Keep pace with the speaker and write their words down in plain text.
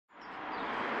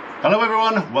Hello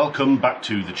everyone, welcome back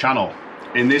to the channel.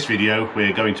 In this video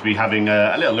we're going to be having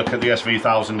a little look at the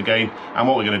SV1000 again, and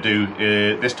what we're going to do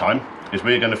this time is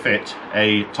we're going to fit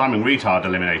a timing retard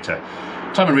eliminator.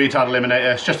 Timing retard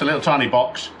eliminator, it's just a little tiny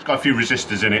box, it's got a few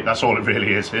resistors in it, that's all it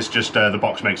really is. It's just the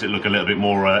box makes it look a little bit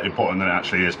more important than it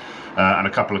actually is, and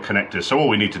a couple of connectors. So all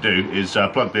we need to do is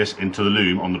plug this into the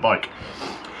loom on the bike.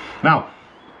 Now,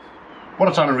 what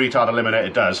a timing retard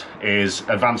eliminator does is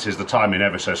advances the timing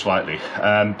ever so slightly.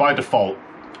 By default,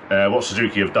 what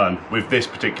Suzuki have done with this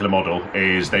particular model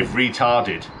is they've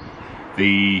retarded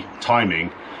the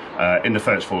timing in the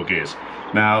first 4 gears.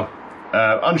 Now,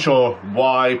 unsure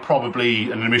why, probably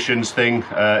an emissions thing,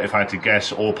 if I had to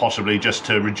guess, or possibly just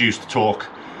to reduce the torque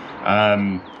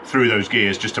through those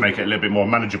gears, just to make it a little bit more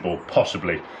manageable,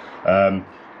 possibly.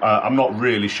 I'm not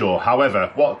really sure.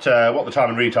 However, what the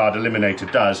timing retard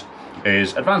eliminator does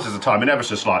is advances the timing ever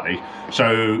so slightly,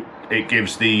 so it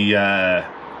gives the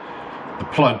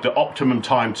plug the optimum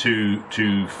time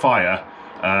to fire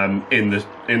in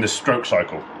the stroke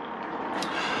cycle.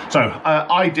 So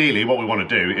ideally what we want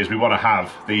to do is we want to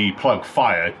have the plug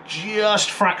fire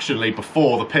just fractionally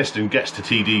before the piston gets to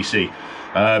TDC.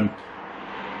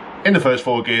 In the first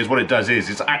 4 gears, what it does is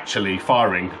it's actually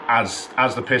firing as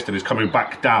the piston is coming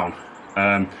back down.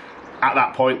 At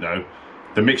that point though,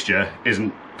 the mixture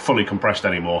isn't fully compressed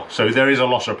anymore, so there is a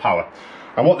loss of power,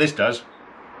 and what this does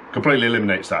completely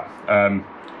eliminates that.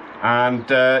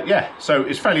 Yeah, so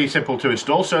it's fairly simple to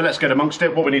install, so let's get amongst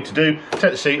it. What we need to do: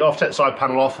 take the seat off, take the side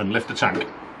panel off, and lift the tank.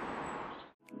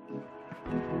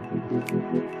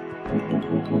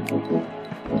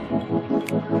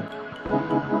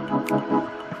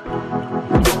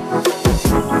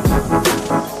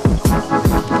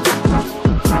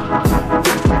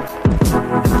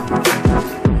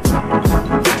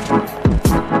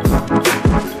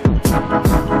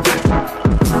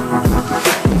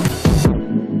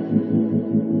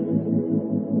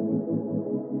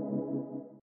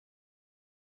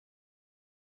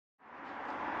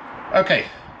 Okay,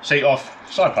 seat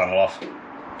off, side panel off,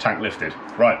 tank lifted.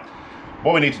 Right,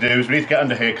 what we need to do is we need to get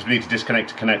under here because we need to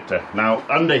disconnect a connector. Now,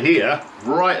 under here,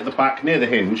 right at the back near the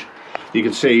hinge, you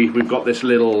can see we've got this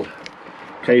little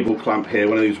cable clamp here,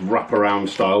 one of these wraparound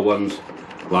style ones,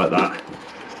 like that.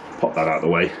 Pop that out of the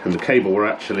way, and the cable we're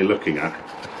actually looking at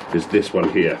is this one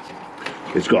here.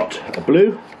 It's got a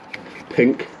blue,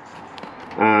 pink,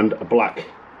 and a black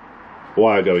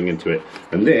wire going into it,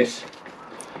 and this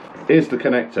is the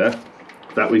connector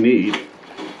that we need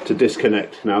to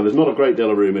disconnect. Now, there's not a great deal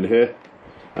of room in here.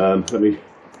 Let me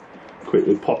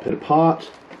quickly pop it apart.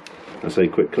 I say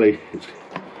quickly, it's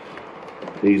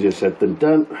easier said than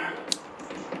done.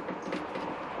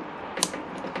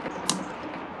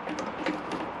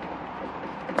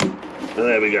 And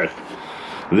there we go.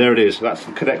 And there it is. That's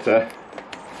the connector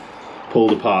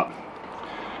pulled apart,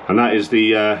 and that is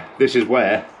the this is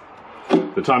where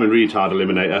the timing retard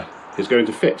eliminator is going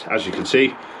to fit. As you can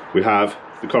see, we have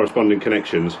the corresponding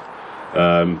connections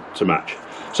to match.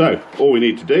 So all we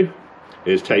need to do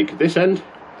is take this end,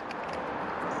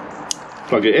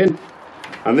 plug it in,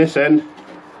 and this end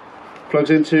plugs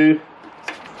into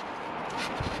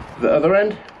the other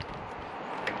end,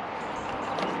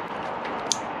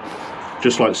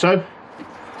 just like so.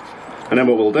 And then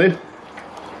what we'll do,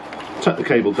 tuck the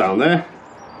cable down there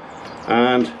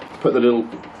and put the little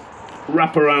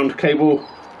wraparound cable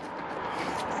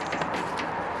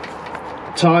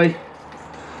tie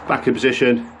back in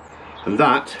position, and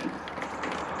that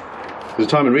is the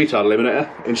timing retard eliminator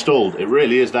installed. It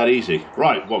really is that easy.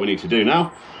 Right, what we need to do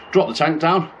now, drop the tank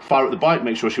down, fire up the bike,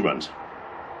 make sure she runs.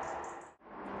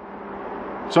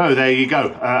 So there you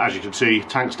go. As you can see,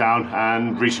 tank's down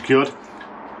and resecured.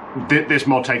 This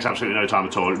mod takes absolutely no time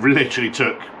at all. It literally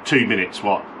took 2 minutes.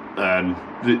 What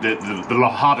the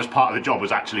hardest part of the job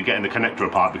was actually getting the connector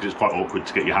apart, because it's quite awkward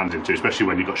to get your hands into, especially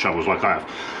when you've got shovels like I have.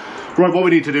 Right, what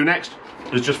we need to do next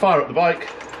is just fire up the bike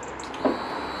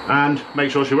and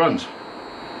make sure she runs. So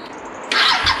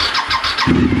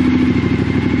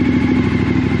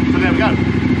there we go.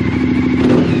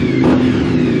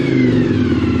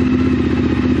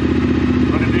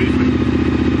 Running beautifully.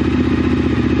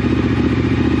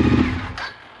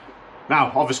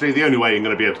 Now, obviously, the only way you're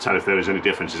going to be able to tell if there is any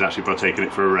difference is actually by taking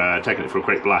it for a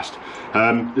quick blast.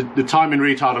 The timing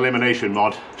retard elimination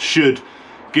mod should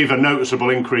give a noticeable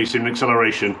increase in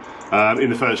acceleration in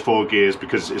the first 4 gears,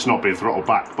 because it's not being throttled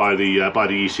back by the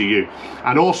ECU,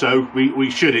 and also we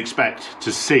should expect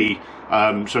to see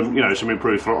some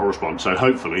improved throttle response. So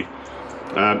hopefully,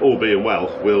 all being well,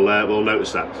 we'll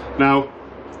notice that. Now,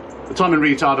 the timing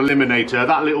retard eliminator,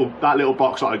 that little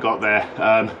box that I got there,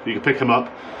 you can pick them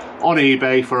up. on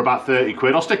eBay for about 30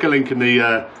 quid. I'll stick a link in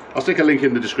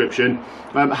the description.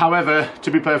 However,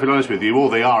 to be perfectly honest with you, all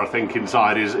they are, I think,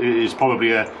 inside is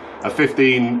probably a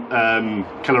 15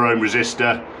 kilo ohm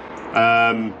resistor,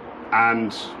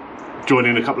 and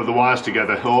joining a couple of the wires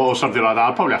together or something like that.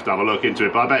 I'll probably have to have a look into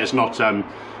it, but I bet it's not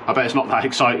that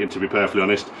exciting, to be perfectly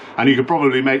honest. And you could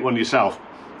probably make one yourself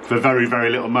for very, very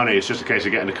little money. It's just a case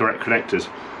of getting the correct connectors.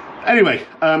 Anyway,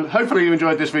 hopefully you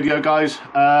enjoyed this video, guys,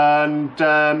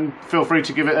 and feel free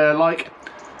to give it a like,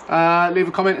 leave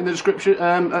a comment in the description,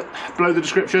 below the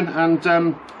description,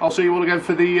 and I'll see you all again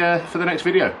for the next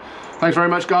video. Thanks very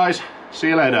much, guys. See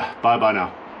you later. Bye bye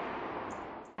now.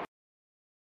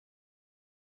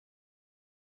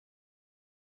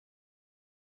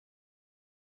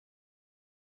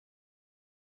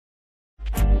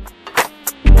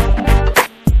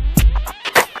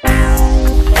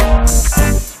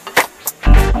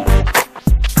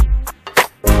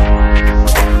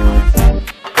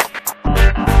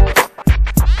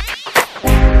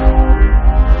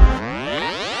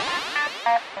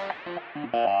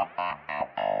 Bye.